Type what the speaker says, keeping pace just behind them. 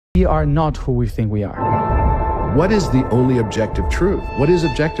We are not who we think we are. What is the only objective truth? What is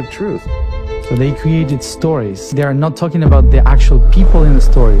objective truth? So they created stories. They are not talking about the actual people in the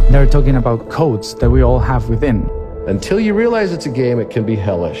story. They're talking about codes that we all have within. Until you realize it's a game, it can be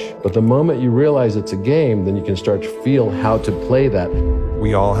hellish. But the moment you realize it's a game, then you can start to feel how to play that.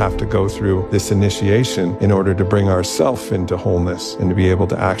 We all have to go through this initiation in order to bring ourselves into wholeness and to be able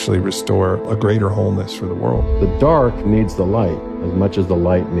to actually restore a greater wholeness for the world. The dark needs the light as much as the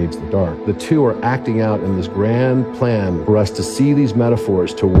light needs the dark. The two are acting out in this grand plan for us to see these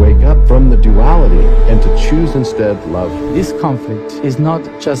metaphors, to wake up from the duality and to choose instead love. This conflict is not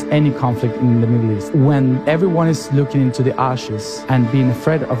just any conflict in the Middle East. When everyone is looking into the ashes and being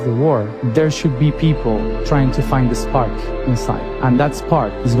afraid of the war, there should be people trying to find the spark inside. And that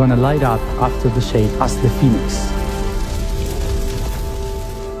spark is going to light up after the shade as the phoenix.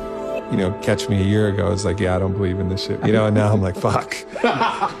 You know, catch me a year ago, I was like, yeah, I don't believe in this shit. You know, and now I'm like, fuck,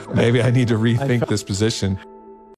 maybe I need to rethink this position.